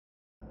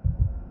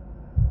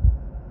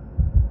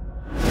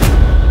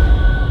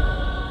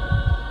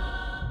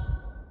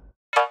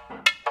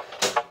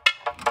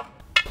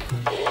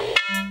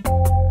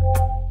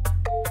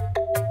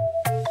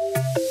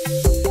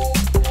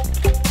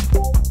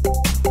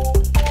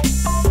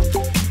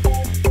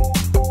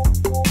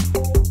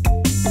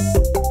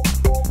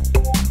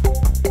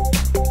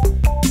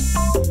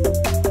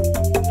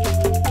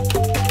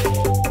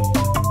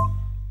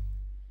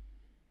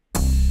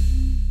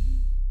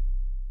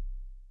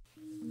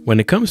When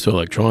it comes to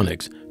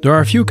electronics, there are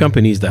a few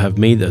companies that have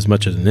made as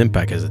much of an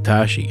impact as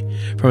Hitachi.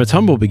 From its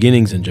humble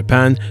beginnings in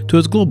Japan to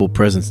its global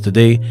presence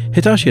today,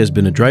 Hitachi has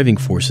been a driving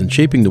force in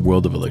shaping the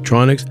world of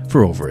electronics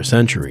for over a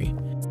century.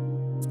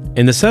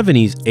 In the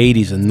 70s,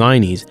 80s, and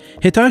 90s,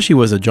 Hitachi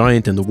was a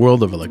giant in the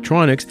world of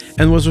electronics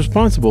and was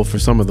responsible for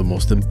some of the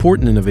most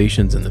important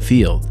innovations in the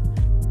field.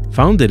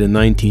 Founded in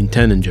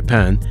 1910 in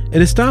Japan,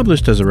 it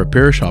established as a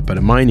repair shop at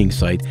a mining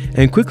site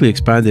and quickly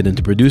expanded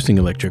into producing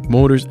electric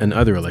motors and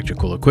other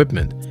electrical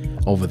equipment.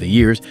 Over the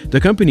years,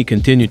 the company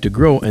continued to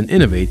grow and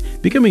innovate,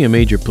 becoming a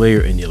major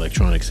player in the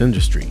electronics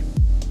industry.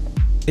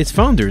 Its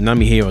founder,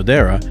 Namihei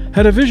Odera,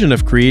 had a vision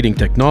of creating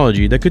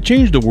technology that could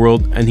change the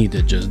world, and he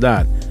did just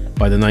that.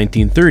 By the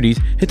 1930s,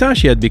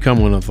 Hitachi had become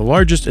one of the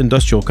largest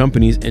industrial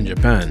companies in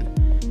Japan.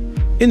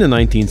 In the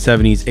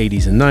 1970s,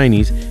 80s, and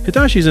 90s,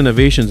 Hitachi's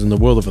innovations in the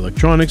world of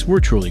electronics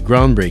were truly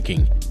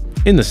groundbreaking.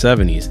 In the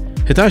 70s,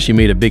 Hitachi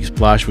made a big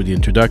splash with the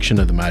introduction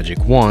of the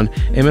Magic Wand,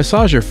 a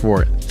massager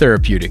for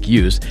therapeutic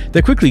use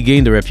that quickly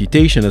gained a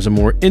reputation as a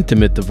more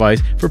intimate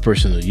device for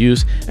personal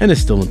use and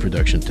is still in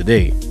production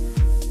today.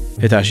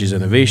 Hitachi's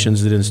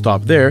innovations didn't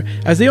stop there,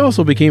 as they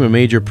also became a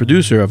major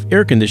producer of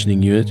air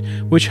conditioning units,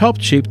 which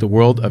helped shape the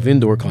world of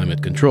indoor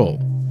climate control.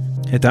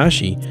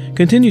 Hitachi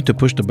continued to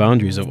push the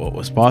boundaries of what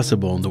was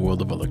possible in the world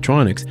of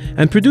electronics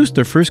and produced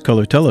their first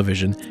color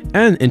television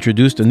and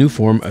introduced a new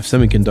form of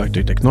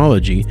semiconductor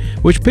technology,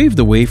 which paved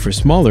the way for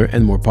smaller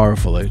and more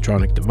powerful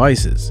electronic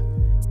devices.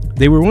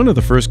 They were one of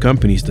the first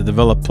companies to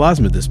develop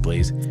plasma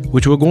displays,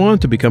 which will go on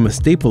to become a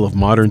staple of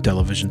modern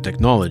television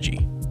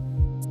technology.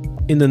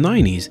 In the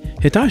 90s,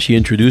 Hitachi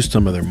introduced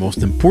some of their most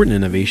important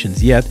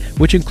innovations yet,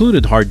 which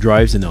included hard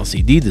drives and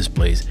LCD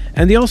displays,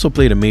 and they also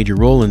played a major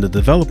role in the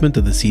development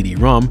of the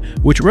CD-ROM,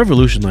 which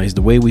revolutionized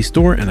the way we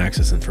store and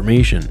access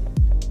information.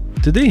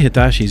 Today,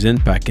 Hitachi's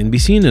impact can be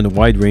seen in a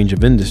wide range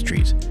of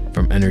industries.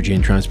 From energy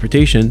and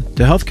transportation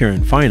to healthcare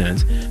and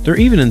finance, they're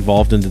even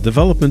involved in the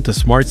development of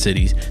smart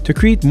cities to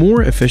create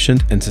more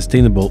efficient and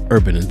sustainable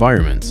urban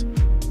environments.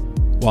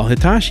 While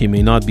Hitachi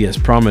may not be as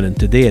prominent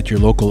today at your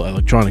local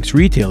electronics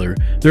retailer,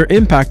 their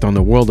impact on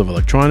the world of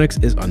electronics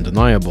is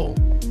undeniable.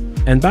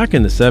 And back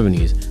in the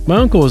 70s, my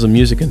uncle was a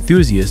music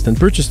enthusiast and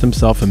purchased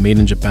himself a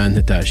made-in-Japan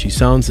Hitachi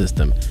sound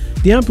system.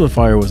 The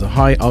amplifier was a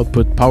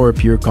high-output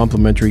power-pure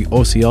complementary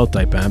OCL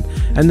type amp,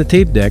 and the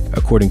tape deck,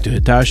 according to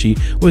Hitachi,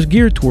 was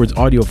geared towards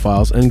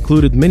audiophiles and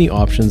included many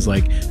options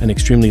like an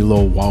extremely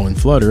low wow and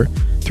flutter,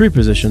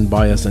 3-position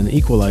bias and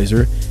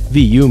equalizer,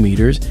 VU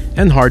meters,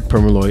 and hard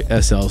permalloy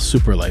SL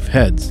Superlife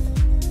heads.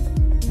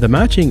 The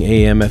matching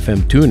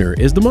AM/FM tuner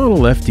is the model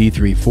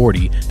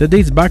FT340 that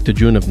dates back to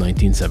June of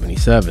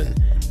 1977.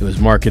 It was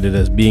marketed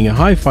as being a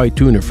hi-fi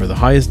tuner for the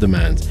highest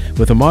demands,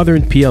 with a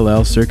modern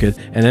PLL circuit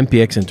and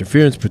MPX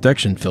interference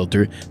protection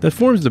filter that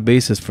forms the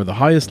basis for the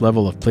highest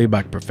level of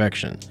playback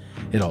perfection.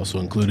 It also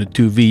included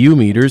 2 VU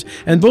meters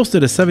and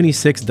boasted a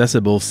 76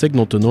 decibel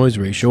signal-to-noise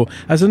ratio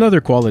as another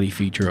quality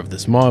feature of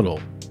this model.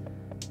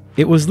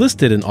 It was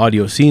listed in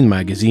Audio Scene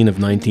magazine of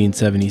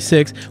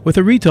 1976 with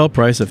a retail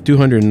price of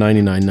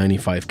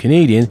 $299.95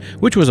 Canadian,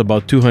 which was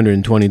about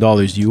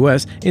 $220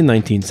 US in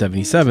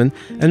 1977,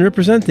 and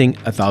representing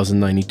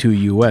 1,092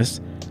 US,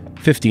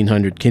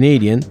 1,500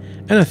 Canadian,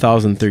 and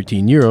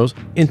 1,013 euros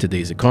in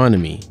today's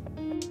economy.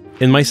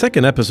 In my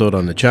second episode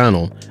on the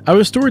channel, I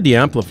restored the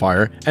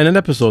amplifier, and in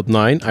episode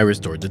 9, I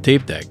restored the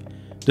tape deck.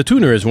 The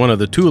tuner is one of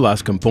the 2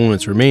 last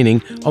components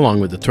remaining, along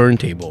with the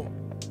turntable.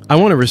 I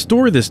want to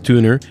restore this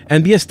tuner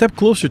and be a step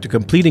closer to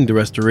completing the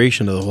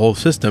restoration of the whole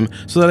system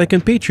so that I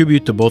can pay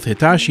tribute to both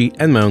Hitachi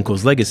and my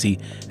uncle's legacy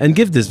and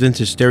give this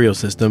vintage stereo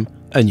system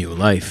a new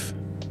life.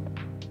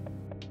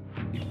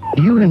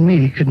 You and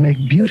me could make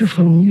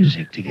beautiful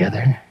music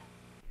together.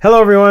 Hello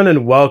everyone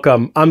and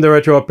welcome. I'm the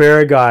Retro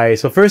Repair Guy.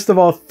 So first of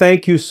all,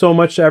 thank you so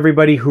much to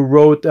everybody who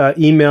wrote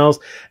emails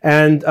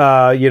and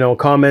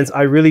comments.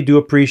 I really do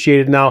appreciate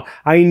it. Now,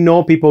 I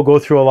know people go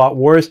through a lot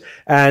worse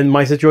and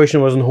my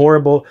situation wasn't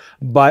horrible,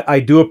 but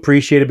I do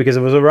appreciate it because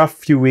it was a rough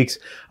few weeks.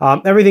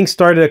 Everything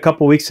started a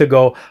couple weeks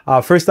ago.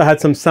 First, I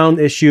had some sound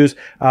issues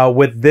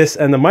with this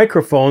and the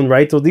microphone,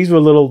 right? So these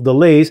were little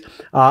delays.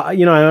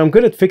 I'm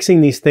good at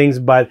fixing these things,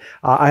 but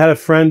I had a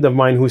friend of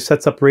mine who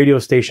sets up radio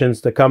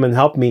stations to come and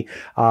help me.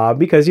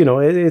 Because,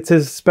 it's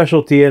his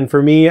specialty. And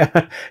for me,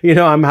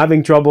 I'm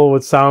having trouble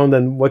with sound,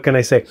 and what can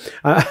I say?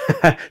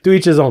 To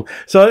each his own.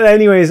 So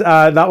anyways,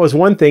 that was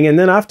one thing. And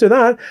then after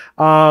that,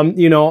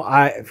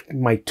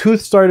 my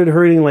tooth started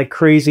hurting like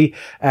crazy,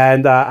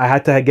 and I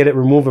had to get it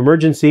removed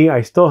emergency.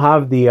 I still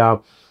have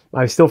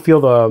I still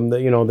feel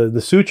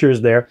the sutures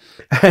there,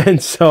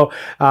 and so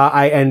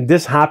and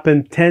this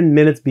happened 10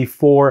 minutes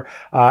before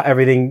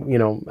everything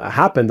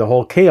happened. The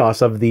whole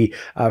chaos of the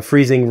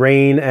freezing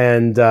rain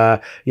and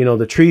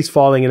the trees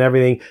falling and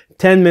everything.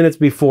 10 minutes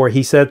before,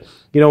 he said,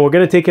 you know, we're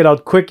going to take it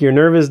out quick. Your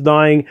nerve is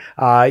dying.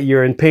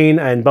 You're in pain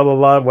and blah, blah,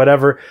 blah,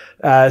 whatever.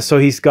 So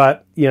he's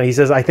got, you know, he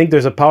says, I think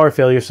there's a power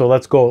failure, so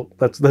let's go.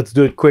 Let's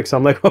do it quick. So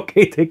I'm like,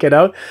 okay, take it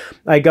out.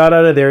 I got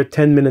out of there.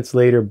 10 minutes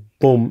later,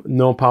 boom,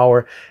 no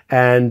power.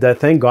 And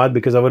thank God,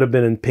 because I would have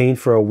been in pain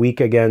for a week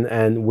again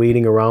and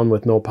waiting around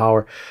with no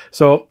power.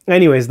 So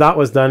anyways, that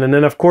was done. And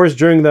then of course,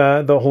 during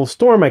the whole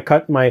storm, I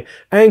cut my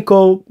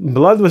ankle.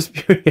 Blood was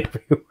spewing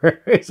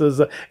everywhere.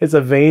 It's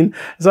a vein.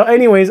 So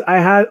anyways, I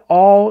had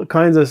all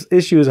kinds of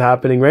issues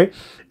happening, right?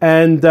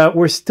 And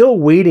we're still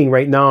waiting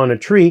right now on a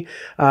tree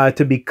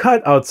to be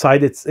cut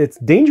outside. It's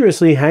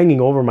dangerously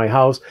hanging over my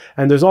house,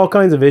 and there's all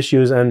kinds of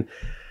issues. And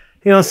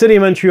you know, City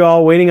of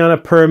Montreal waiting on a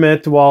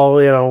permit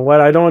while, you know, what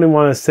I don't even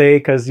want to say,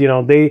 because, you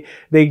know, they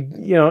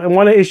you know,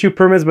 want to issue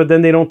permits, but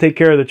then they don't take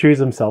care of the trees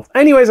themselves.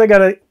 Anyways, I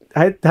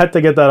had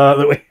to get that out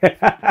of the way.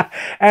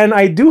 And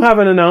I do have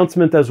an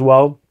announcement as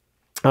well.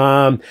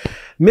 Mrs.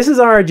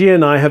 RG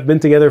and I have been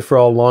together for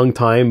a long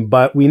time,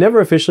 but we never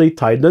officially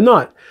tied the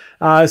knot.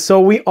 So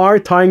we are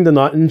tying the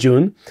knot in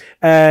June.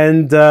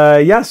 And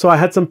yeah, so I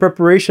had some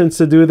preparations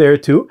to do there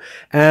too.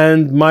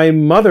 And my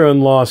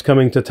mother-in-law is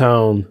coming to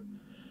town.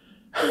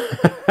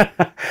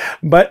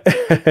 But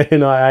you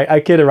know, I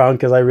kid around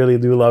because I really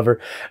do love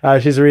her.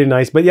 She's really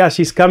nice. But yeah,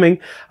 she's coming.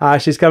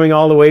 She's coming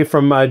all the way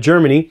from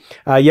Germany.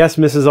 Yes,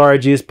 Mrs.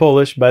 RG is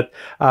Polish, but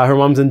her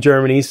mom's in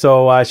Germany.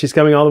 So she's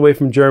coming all the way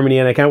from Germany,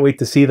 and I can't wait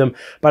to see them.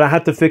 But I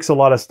had to fix a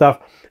lot of stuff.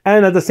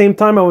 And at the same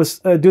time, I was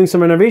doing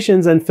some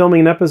renovations and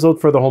filming an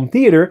episode for the home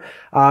theater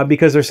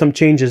because there's some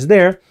changes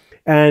there.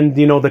 And,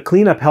 you know, the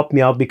cleanup helped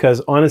me out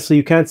because honestly,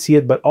 you can't see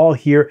it, but all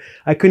here,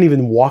 I couldn't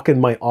even walk in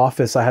my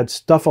office. I had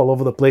stuff all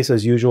over the place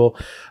as usual,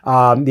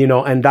 you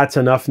know, and that's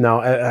enough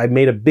now. I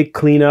made a big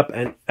cleanup,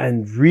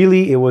 and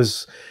really it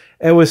was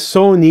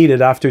so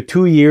needed after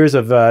 2 years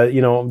of,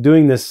 you know,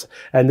 doing this,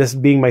 and this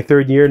being my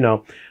 3rd year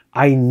now.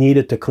 I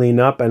needed to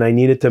clean up, and I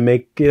needed to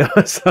make, you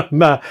know,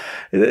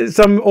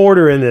 some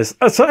order in this.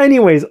 So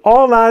anyways,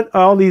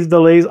 all these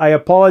delays, I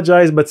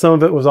apologize, but some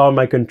of it was all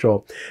my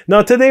control.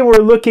 Now today we're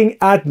looking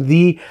at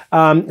the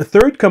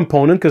 3rd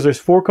component, because there's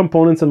 4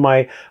 components in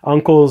my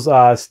uncle's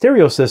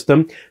stereo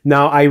system.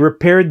 Now I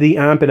repaired the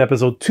amp in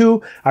episode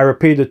 2, I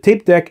repaired the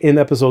tape deck in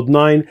episode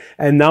 9,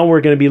 and now we're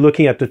going to be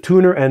looking at the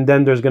tuner, and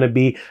then there's going to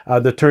be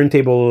the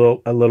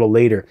turntable a little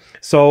later.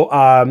 So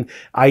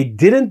I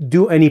didn't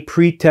do any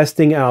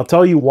pre-testing, and I'll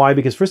tell you why,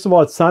 because first of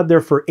all, it sat there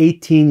for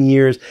 18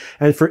 years,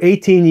 and for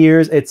 18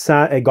 years it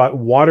got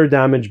water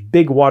damage,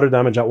 big water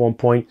damage at one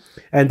point,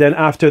 and then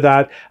after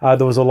that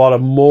there was a lot of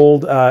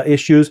mold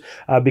issues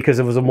because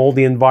it was a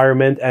moldy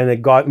environment, and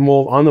it got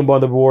mold on the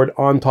motherboard,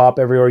 on top,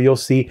 everywhere you'll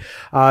see.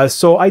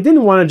 So I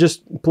didn't want to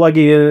just plug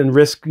it in and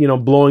risk, you know,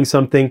 blowing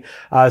something,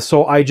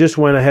 so I just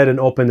went ahead and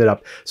opened it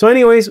up. So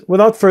anyways,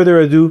 without further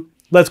ado,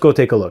 let's go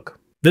take a look.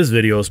 This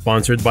video is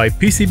sponsored by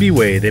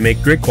PCBWay. They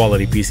make great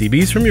quality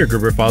PCBs from your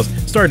Gerber files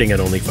starting at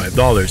only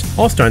 $5.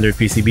 All standard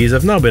PCBs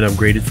have now been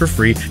upgraded for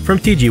free from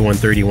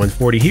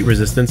TG130-140 heat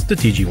resistance to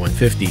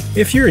TG150.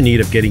 If you're in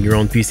need of getting your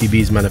own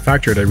PCBs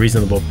manufactured at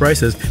reasonable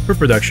prices for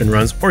production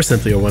runs or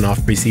simply a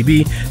one-off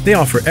PCB, they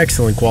offer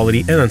excellent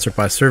quality and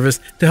unsurpassed service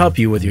to help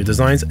you with your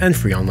designs and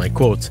free online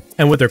quotes.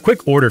 And with their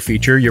quick order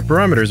feature, your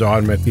parameters are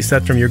automatically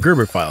set from your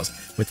Gerber files.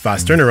 With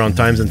fast turnaround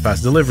times and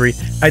fast delivery,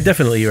 I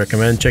definitely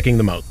recommend checking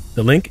them out.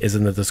 The link is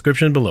in the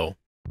description below.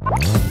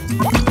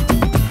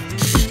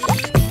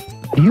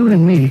 You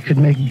and me could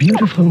make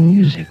beautiful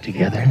music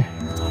together.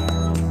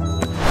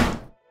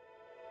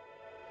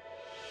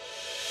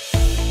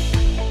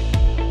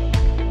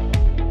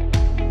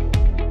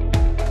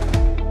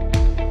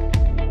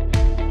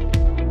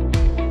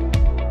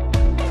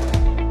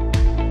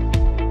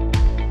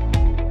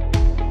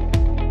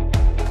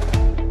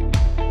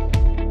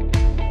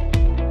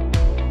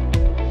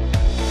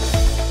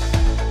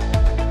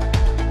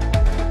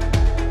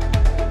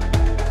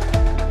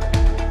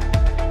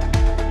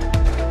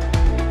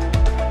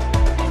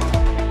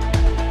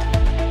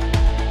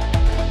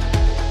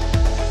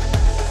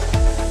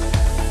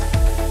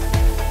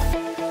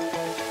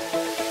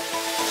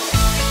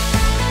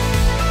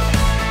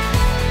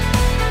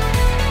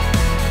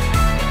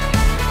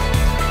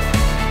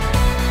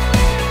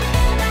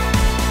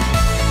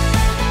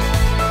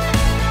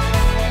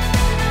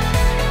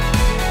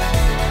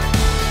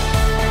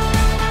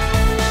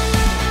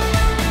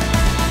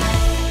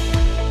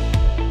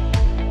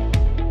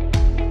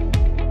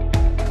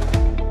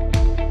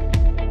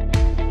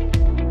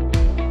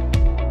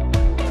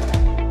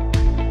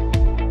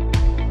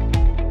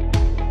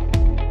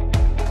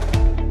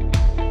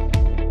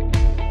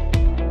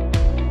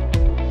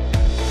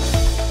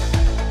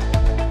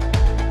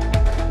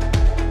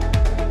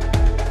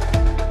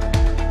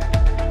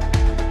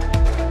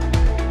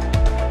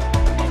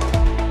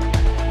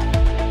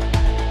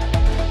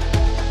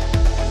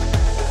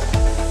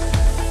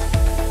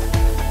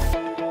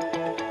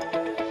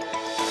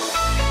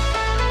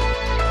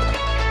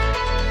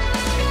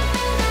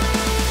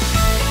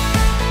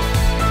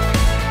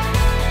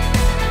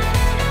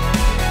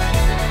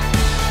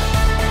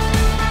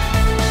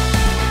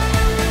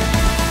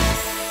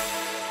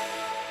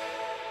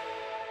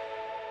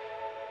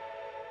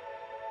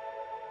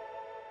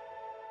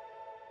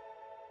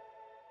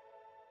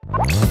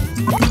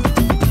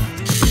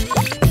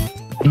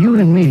 You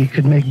and me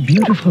could make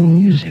beautiful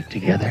music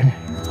together.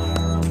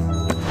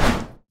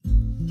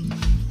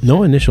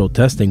 No initial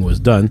testing was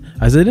done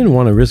as I didn't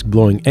want to risk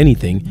blowing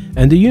anything,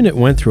 and the unit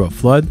went through a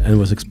flood and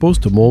was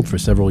exposed to mold for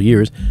several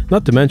years,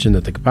 not to mention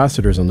that the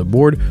capacitors on the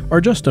board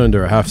are just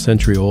under a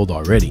half-century old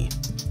already.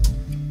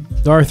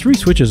 There are 3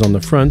 switches on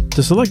the front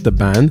to select the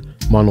band,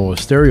 mono or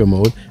stereo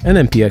mode, and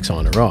MPX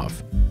on or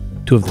off.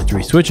 2 of the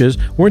 3 switches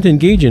weren't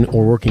engaging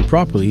or working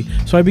properly,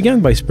 so I began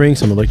by spraying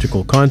some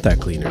electrical contact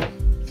cleaner.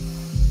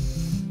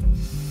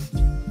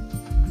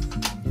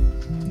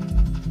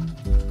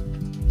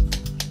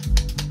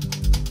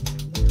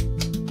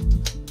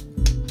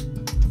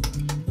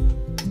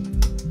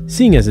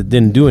 Seeing as it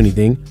didn't do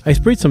anything, I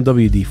sprayed some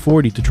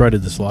WD-40 to try to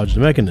dislodge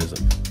the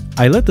mechanism.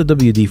 I let the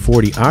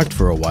WD-40 act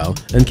for a while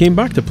and came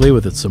back to play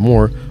with it some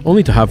more,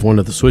 only to have one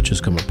of the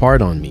switches come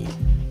apart on me.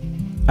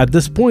 At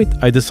this point,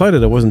 I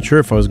decided I wasn't sure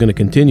if I was going to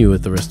continue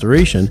with the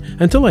restoration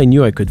until I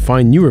knew I could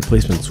find new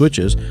replacement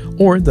switches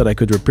or that I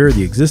could repair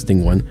the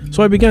existing one,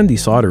 so I began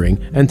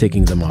desoldering and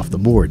taking them off the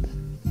board.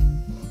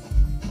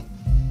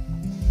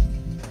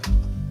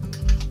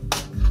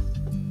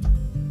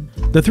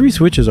 The 3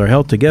 switches are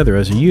held together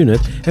as a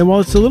unit, and while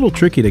it's a little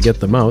tricky to get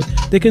them out,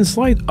 they can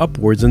slide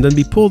upwards and then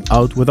be pulled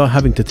out without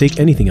having to take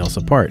anything else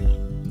apart.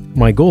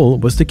 My goal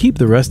was to keep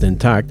the rest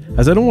intact,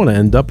 as I don't want to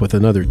end up with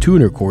another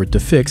tuner cord to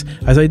fix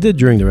as I did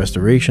during the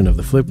restoration of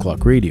the flip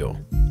clock radio.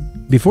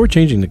 Before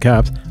changing the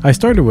caps, I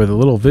started with a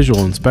little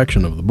visual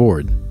inspection of the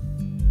board.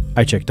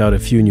 I checked out a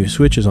few new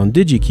switches on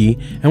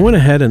DigiKey and went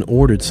ahead and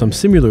ordered some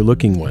similar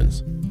looking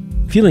ones.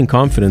 Feeling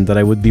confident that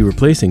I would be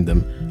replacing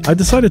them, I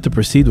decided to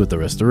proceed with the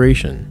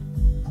restoration.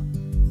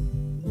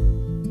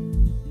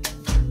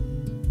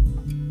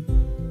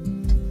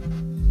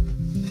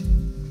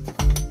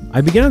 I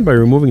began by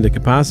removing the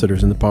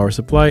capacitors in the power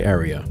supply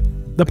area.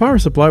 The power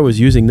supply was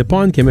using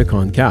Nippon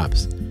Chemicon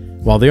caps.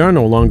 While they are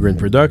no longer in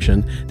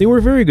production, they were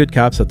very good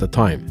caps at the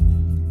time.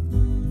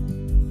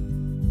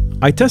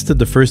 I tested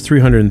the first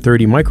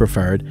 330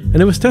 microfarad and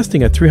it was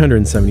testing at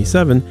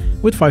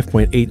 377 with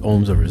 5.8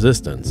 ohms of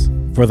resistance.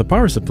 For the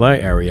power supply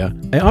area,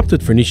 I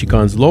opted for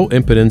Nishikon's low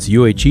impedance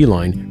UHE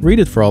line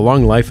rated for a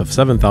long life of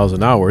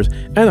 7,000 hours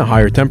and a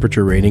higher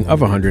temperature rating of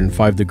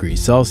 105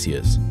 degrees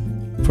Celsius.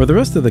 For the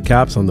rest of the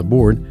caps on the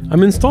board,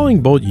 I'm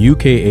installing both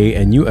UKA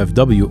and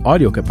UFW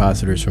audio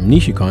capacitors from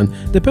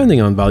Nishikon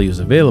depending on values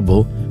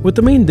available, with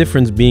the main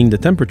difference being the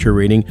temperature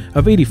rating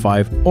of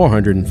 85 or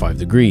 105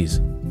 degrees.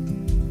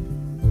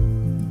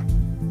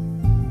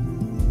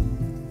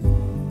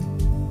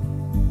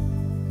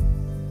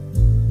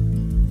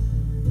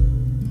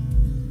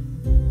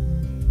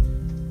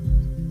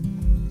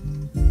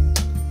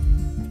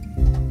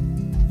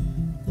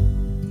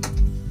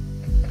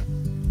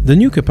 The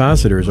new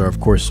capacitors are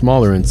of course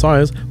smaller in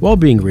size while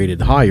being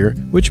rated higher,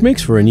 which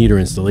makes for a neater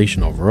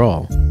installation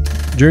overall.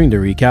 During the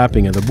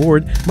recapping of the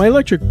board, my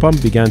electric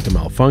pump began to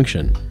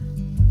malfunction.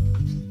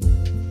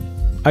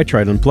 I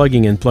tried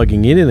unplugging and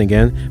plugging it in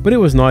again, but it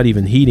was not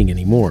even heating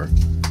anymore.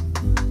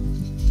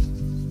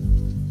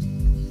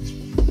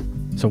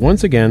 So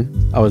once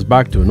again, I was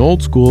back to an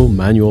old school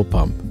manual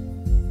pump.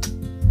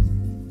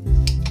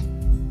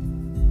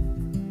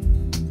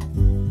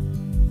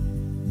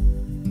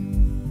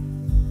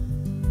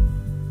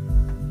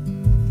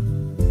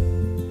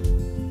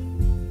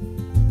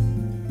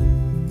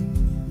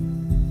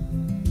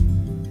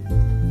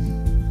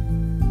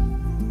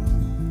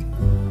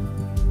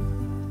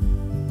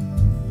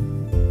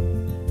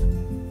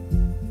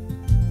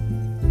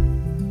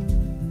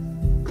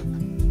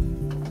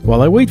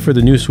 While I wait for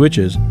the new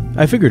switches,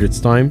 I figured it's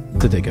time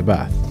to take a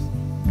bath.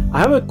 I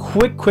have a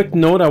quick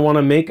note I want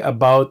to make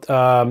about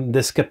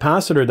this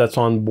capacitor that's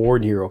on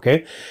board here,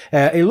 okay?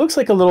 It looks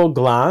like a little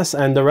glass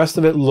and the rest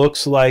of it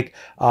looks like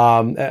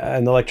an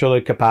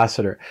electrolytic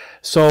capacitor.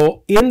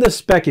 So in the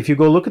spec, if you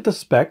go look at the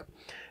spec,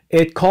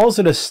 it calls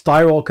it a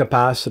Styrol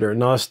capacitor.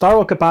 Now, a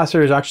Styrol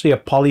capacitor is actually a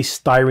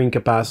polystyrene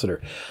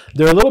capacitor.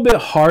 They're a little bit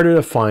harder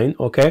to find,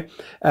 okay?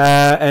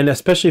 And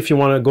especially if you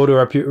want to go to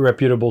a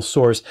reputable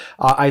source.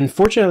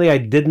 Unfortunately, I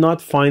did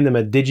not find them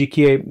at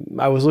DigiKey.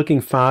 I was looking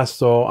fast,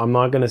 so I'm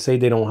not going to say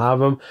they don't have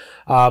them,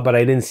 but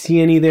I didn't see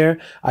any there.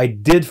 I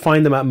did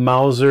find them at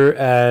Mauser,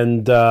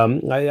 and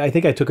I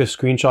think I took a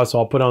screenshot, so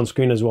I'll put it on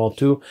screen as well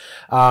too.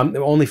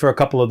 Only for a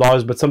couple of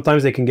dollars, but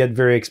sometimes they can get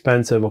very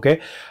expensive, okay?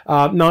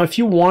 Now, if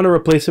you want to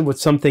replace it with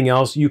something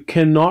else, you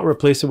cannot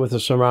replace it with a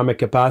ceramic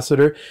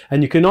capacitor,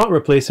 and you cannot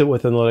replace it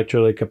with an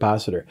electrolytic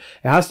capacitor.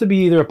 It has to be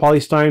either a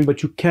polystyrene,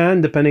 but you can,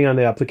 depending on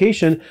the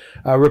application,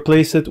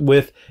 replace it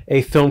with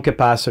a film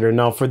capacitor.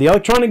 Now, for the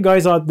electronic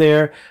guys out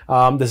there,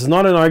 this is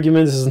not an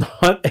argument. This is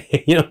not,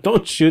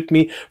 don't shoot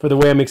me for the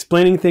way I'm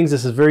explaining things.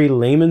 This is very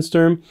layman's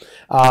term.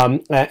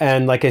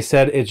 And like I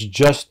said, it's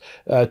just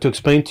to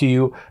explain to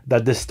you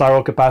that this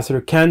Styrol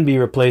capacitor can be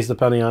replaced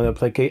depending on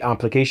the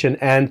application,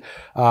 and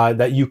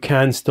that you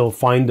can still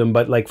find them,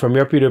 but like from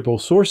reputable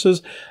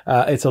sources,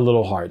 it's a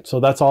little hard. So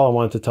that's all I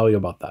wanted to tell you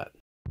about that.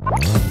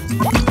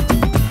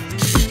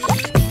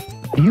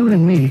 You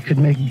and me could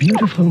make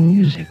beautiful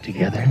music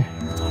together.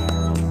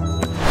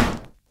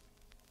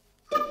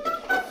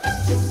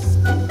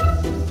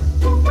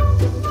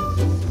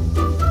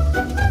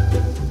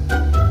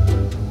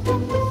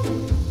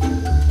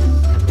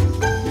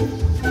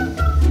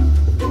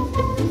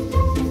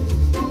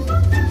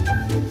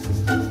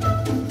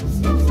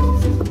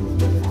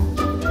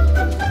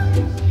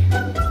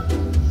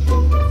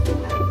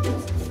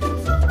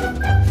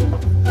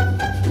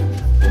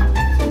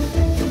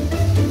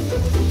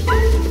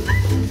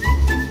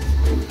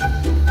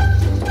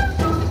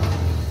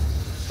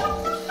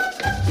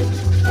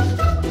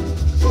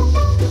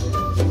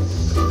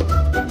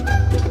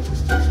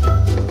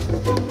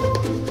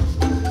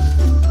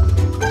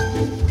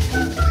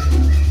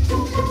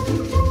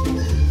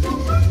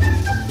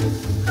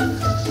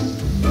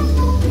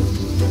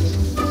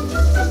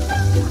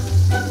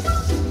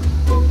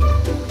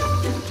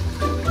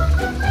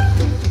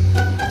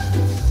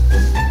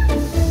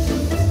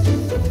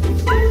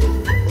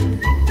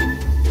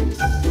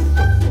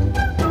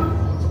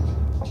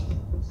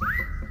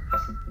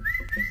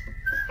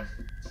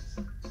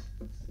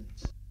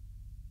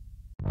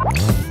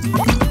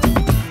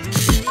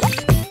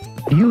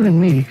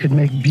 me could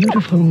make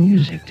beautiful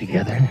music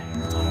together.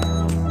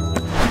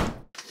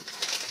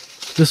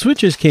 The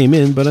switches came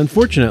in, but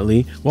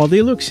unfortunately, while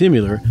they look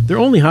similar, they're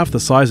only half the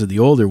size of the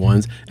older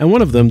ones, and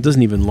one of them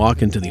doesn't even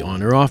lock into the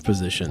on or off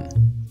position.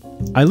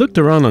 I looked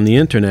around on the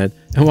internet,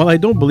 and while I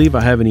don't believe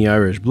I have any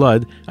Irish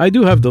blood, I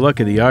do have the luck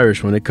of the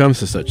Irish when it comes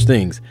to such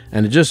things,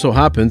 and it just so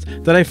happens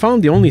that I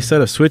found the only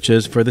set of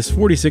switches for this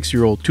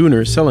 46-year-old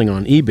tuner selling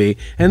on eBay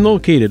and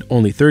located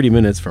only 30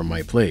 minutes from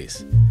my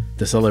place.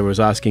 The seller was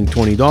asking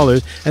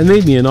 $20 and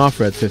made me an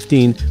offer at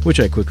 $15,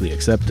 which I quickly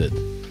accepted.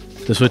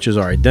 The switches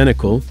are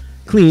identical,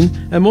 clean,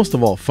 and most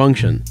of all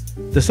function.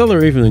 The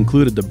seller even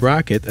included the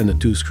bracket and the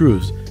 2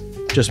 screws.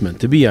 Just meant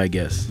to be, I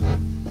guess.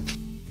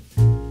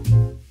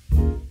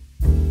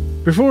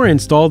 Before I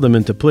installed them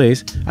into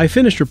place, I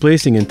finished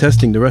replacing and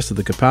testing the rest of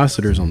the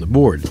capacitors on the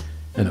board.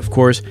 And of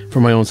course, for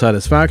my own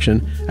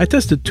satisfaction, I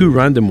tested 2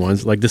 random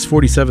ones like this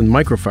 47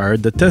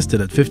 microfarad that tested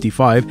at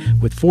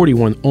 55 with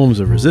 41 ohms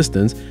of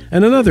resistance,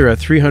 and another at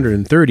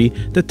 330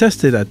 that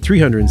tested at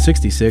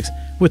 366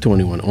 with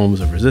 21 ohms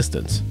of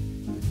resistance.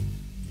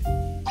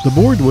 The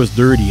board was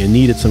dirty and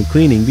needed some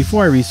cleaning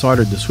before I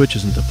resoldered the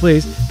switches into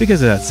place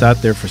because it had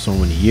sat there for so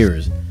many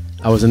years.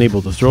 I wasn't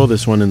able to throw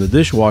this one in the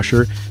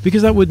dishwasher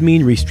because that would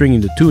mean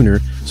restringing the tuner,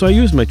 so I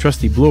used my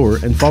trusty blower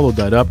and followed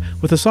that up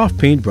with a soft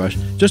paintbrush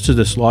just to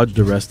dislodge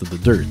the rest of the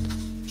dirt.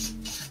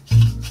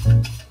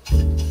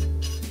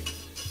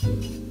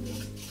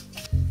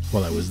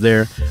 While I was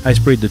there, I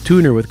sprayed the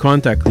tuner with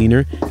contact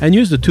cleaner and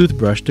used a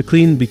toothbrush to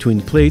clean between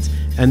the plates,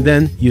 and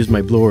then used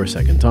my blower a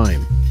second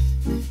time.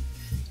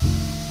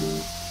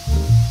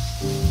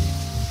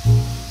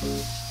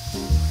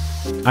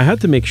 I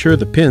had to make sure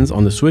the pins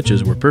on the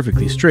switches were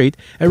perfectly straight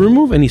and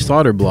remove any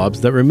solder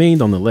blobs that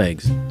remained on the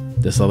legs.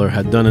 The seller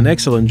had done an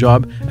excellent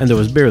job and there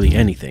was barely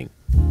anything.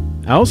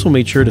 I also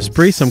made sure to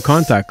spray some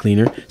contact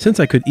cleaner since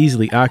I could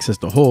easily access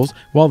the holes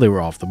while they were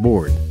off the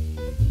board.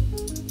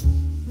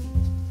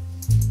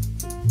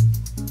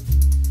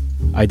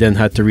 I then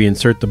had to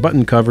reinsert the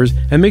button covers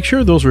and make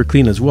sure those were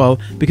clean as well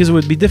because it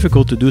would be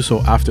difficult to do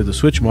so after the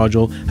switch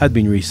module had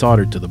been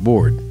resoldered to the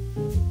board.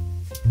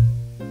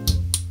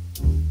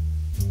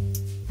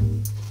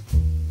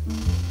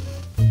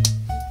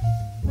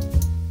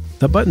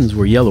 The buttons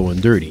were yellow and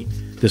dirty.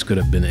 This could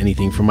have been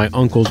anything from my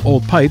uncle's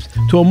old pipes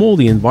to a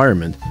moldy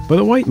environment, but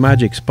a white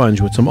magic sponge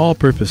with some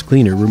all-purpose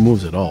cleaner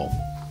removes it all.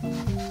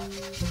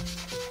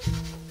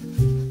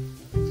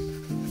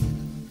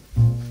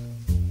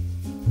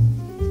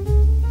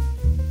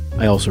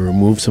 I also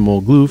removed some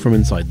old glue from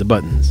inside the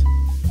buttons.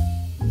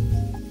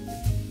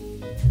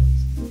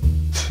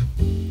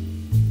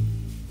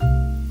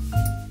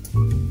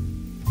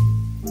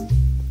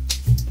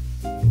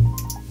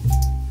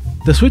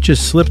 The switches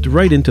slipped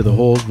right into the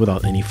holes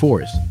without any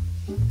force.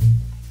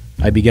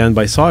 I began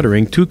by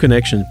soldering 2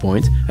 connection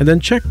points and then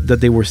checked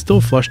that they were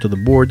still flush to the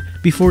board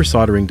before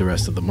soldering the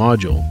rest of the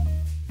module.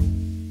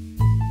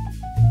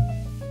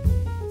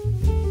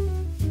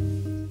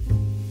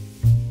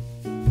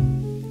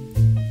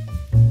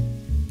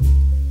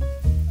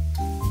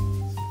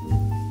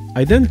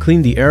 I then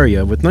cleaned the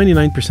area with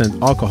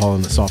 99% alcohol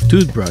and a soft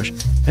toothbrush,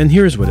 and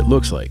here's what it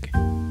looks like.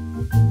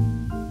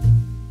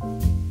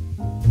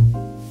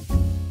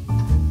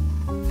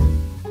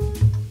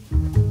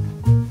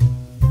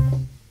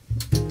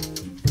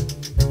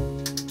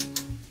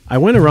 I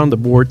went around the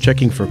board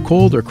checking for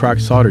cold or cracked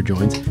solder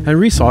joints and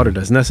resoldered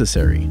as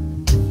necessary.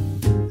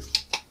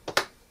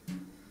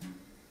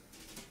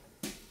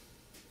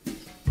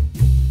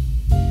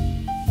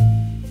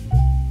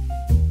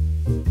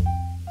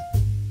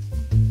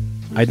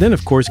 I then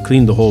of course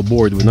cleaned the whole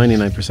board with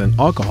 99%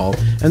 alcohol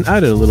and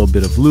added a little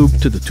bit of lube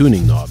to the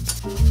tuning knob.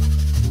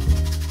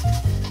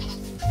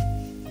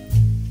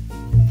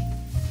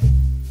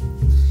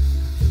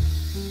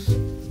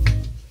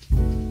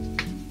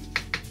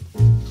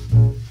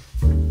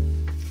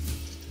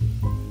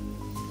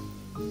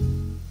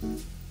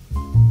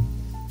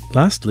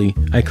 Lastly,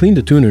 I cleaned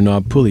the tuner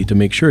knob pulley to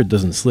make sure it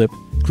doesn't slip,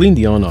 cleaned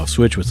the on-off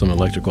switch with some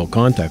electrical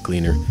contact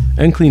cleaner,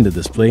 and cleaned the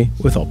display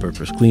with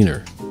all-purpose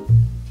cleaner.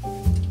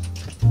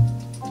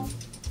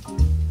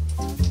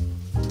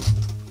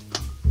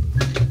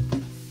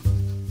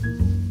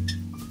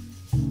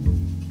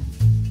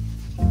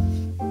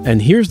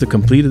 And here's the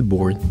completed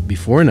board,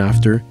 before and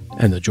after,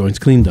 and the joints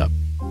cleaned up.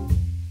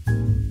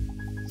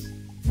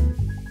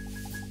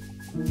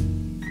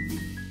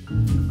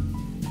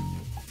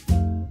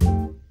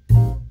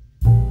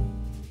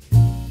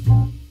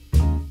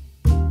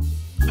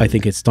 I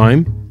think it's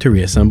time to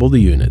reassemble the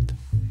unit.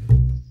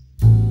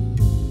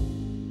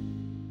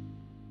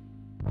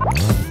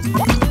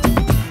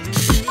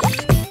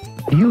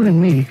 You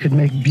and me could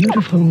make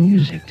beautiful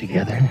music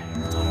together.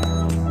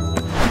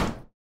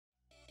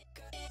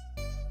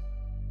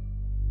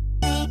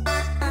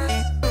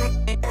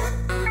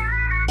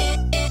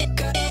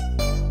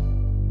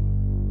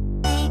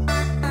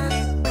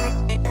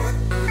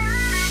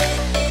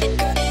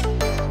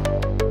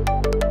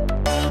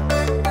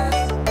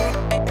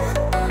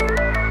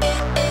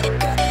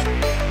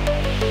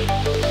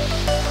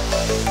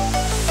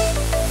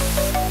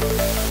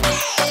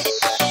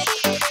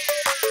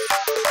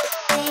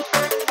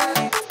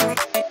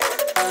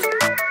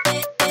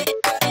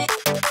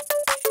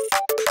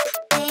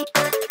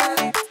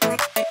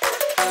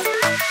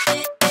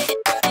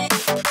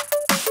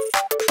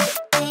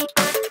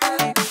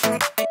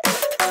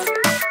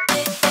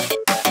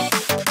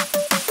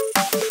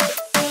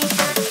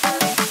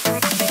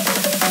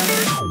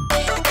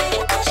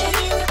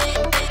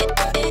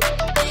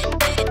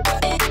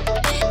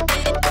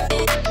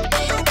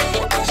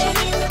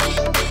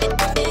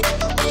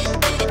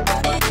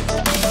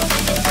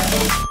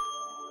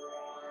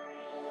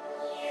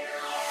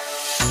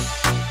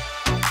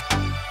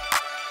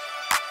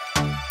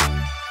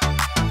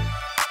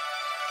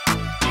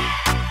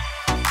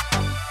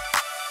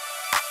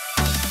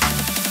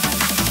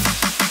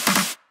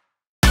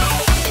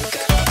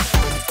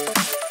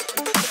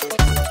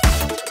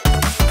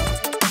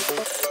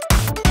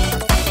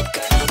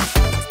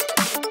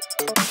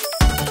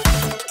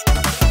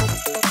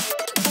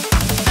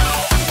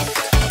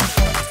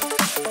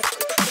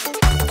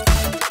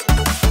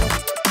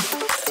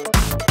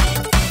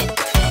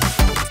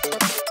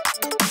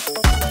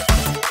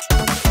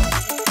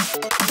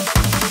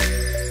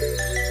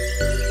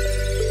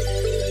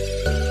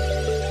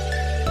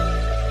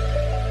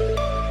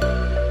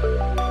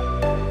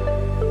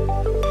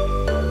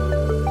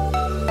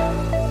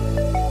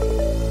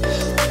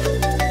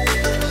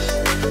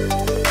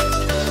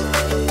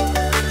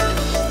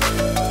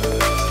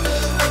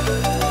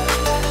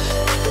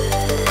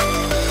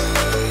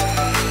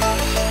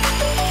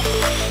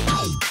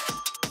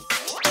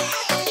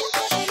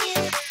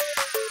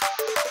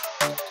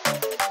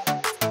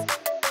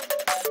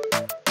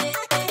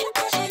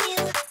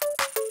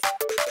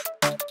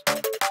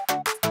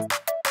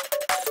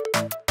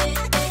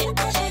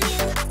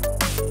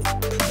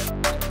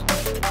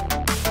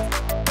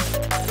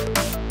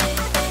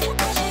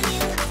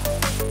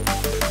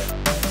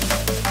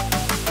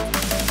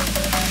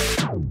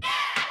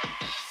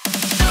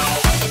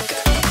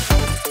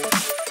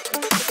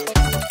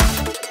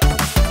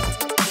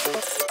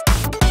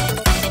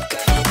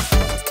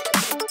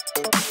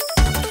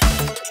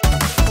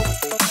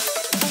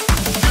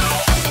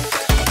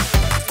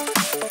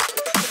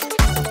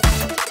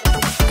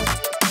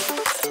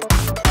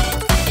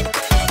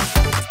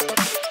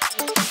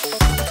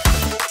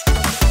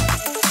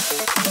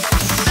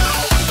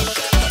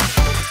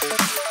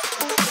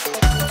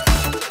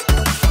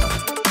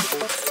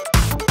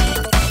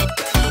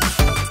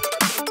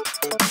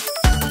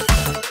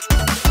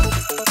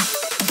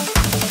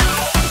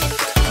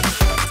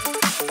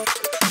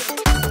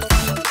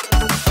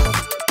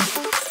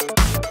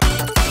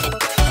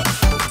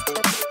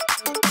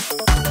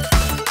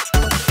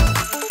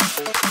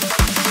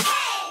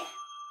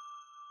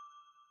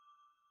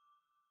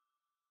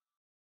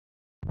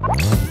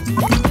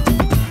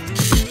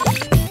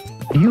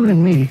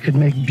 me could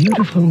make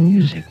beautiful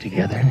music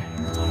together.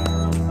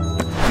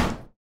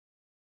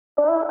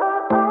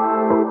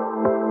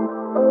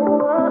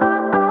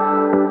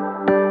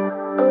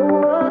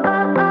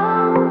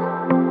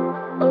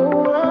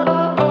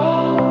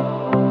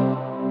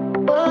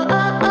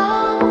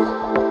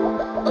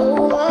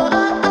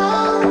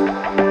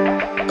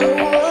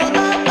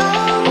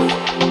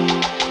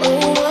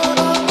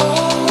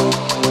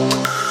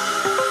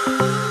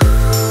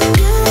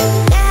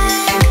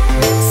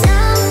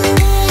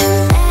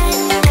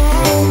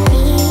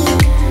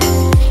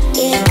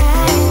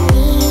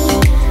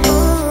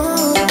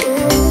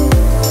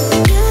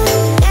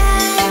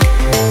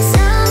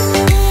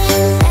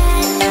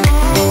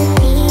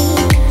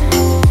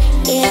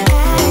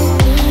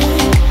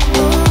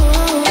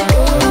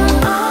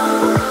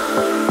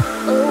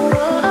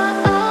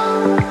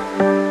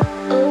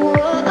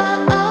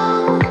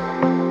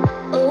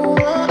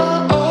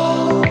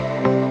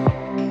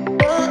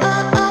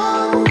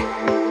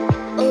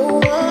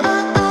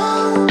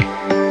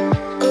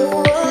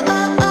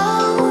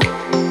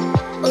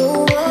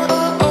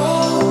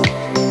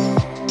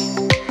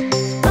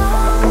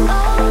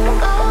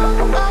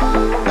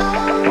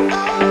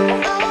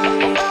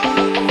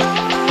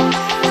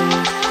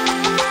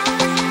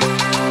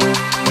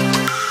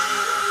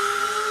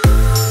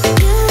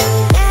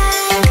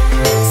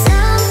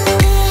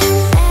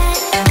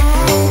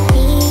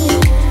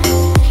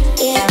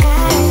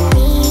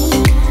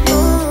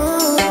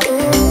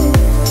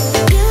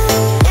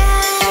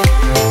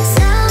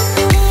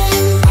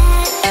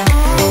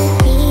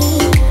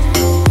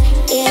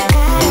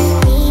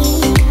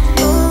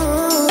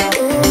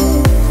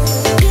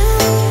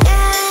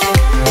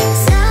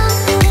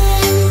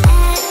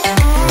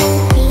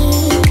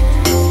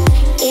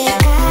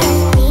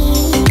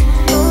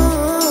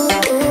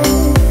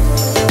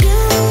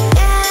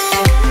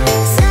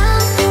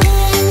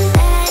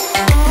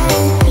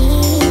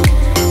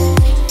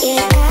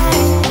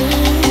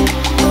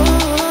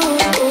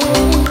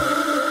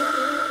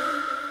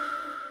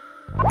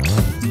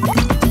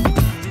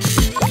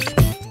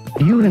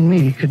 You and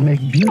me could make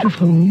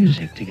beautiful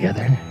music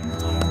together.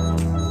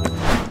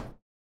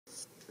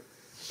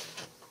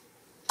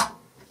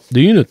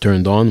 The unit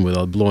turned on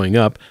without blowing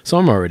up, so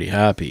I'm already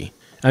happy.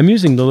 I'm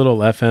using the little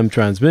FM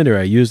transmitter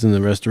I used in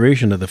the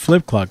restoration of the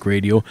flip clock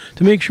radio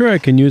to make sure I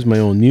can use my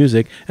own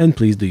music and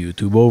please the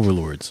YouTube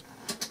overlords.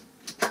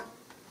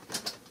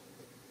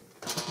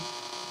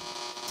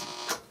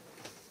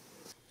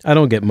 I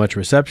don't get much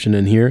reception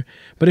in here,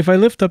 but if I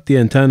lift up the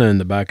antenna in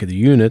the back of the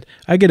unit,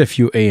 I get a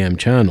few AM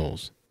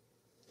channels.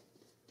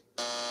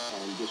 And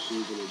this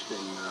season has been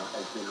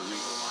a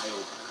real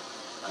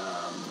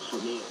eye-opener for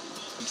me.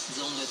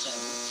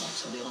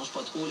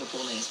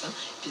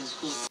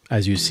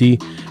 As you see,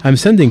 I'm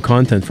sending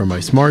content from my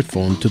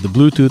smartphone to the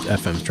Bluetooth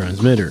FM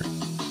transmitter.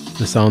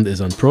 The sound is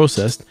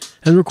unprocessed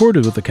and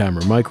recorded with a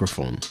camera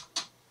microphone.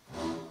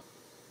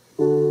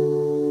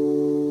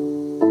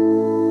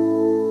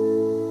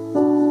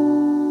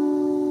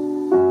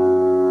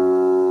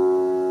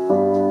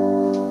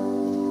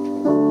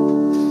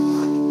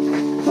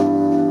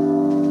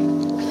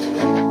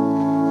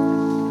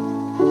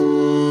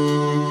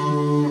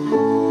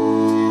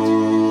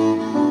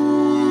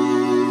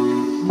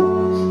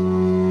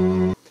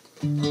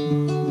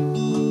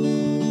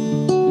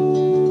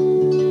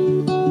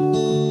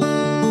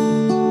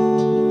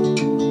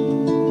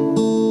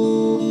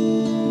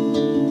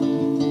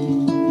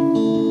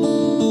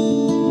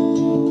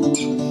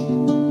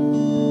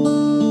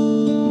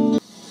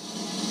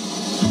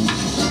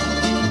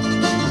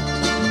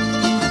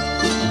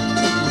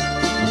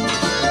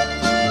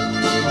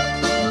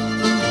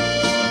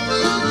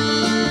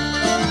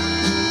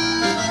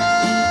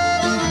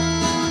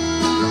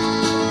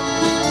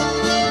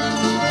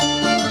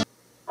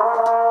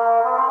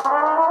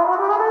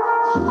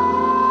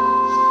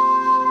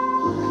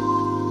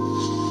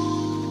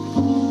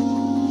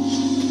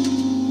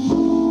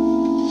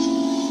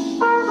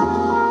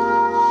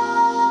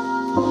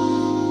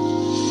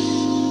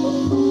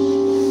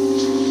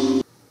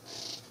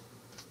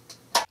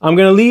 I'm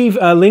going to leave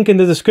a link in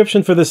the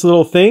description for this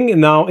little thing.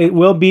 Now, it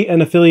will be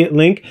an affiliate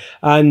link.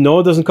 No,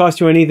 it doesn't cost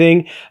you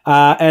anything.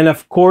 And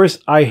of course,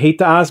 I hate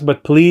to ask,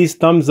 but please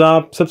thumbs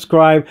up,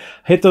 subscribe,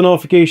 hit the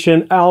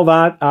notification, all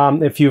that.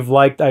 If you've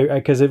liked,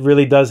 because it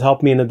really does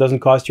help me and it doesn't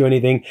cost you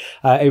anything.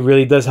 It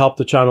really does help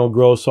the channel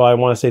grow. So I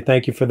want to say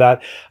thank you for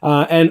that.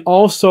 And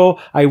also,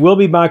 I will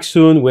be back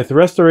soon with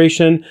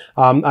restoration.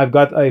 I've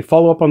got a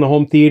follow-up on the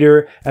home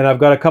theater and I've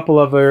got a couple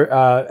other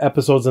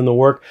episodes in the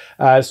work.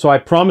 So I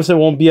promise it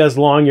won't be as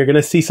long. You're going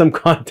to see some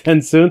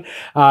content soon.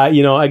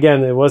 You know,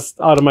 again, it was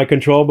out of my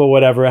control, but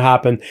whatever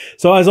happened.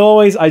 So as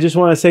always, I just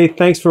want to say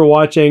thanks for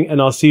watching and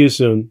I'll see you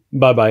soon.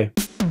 Bye-bye.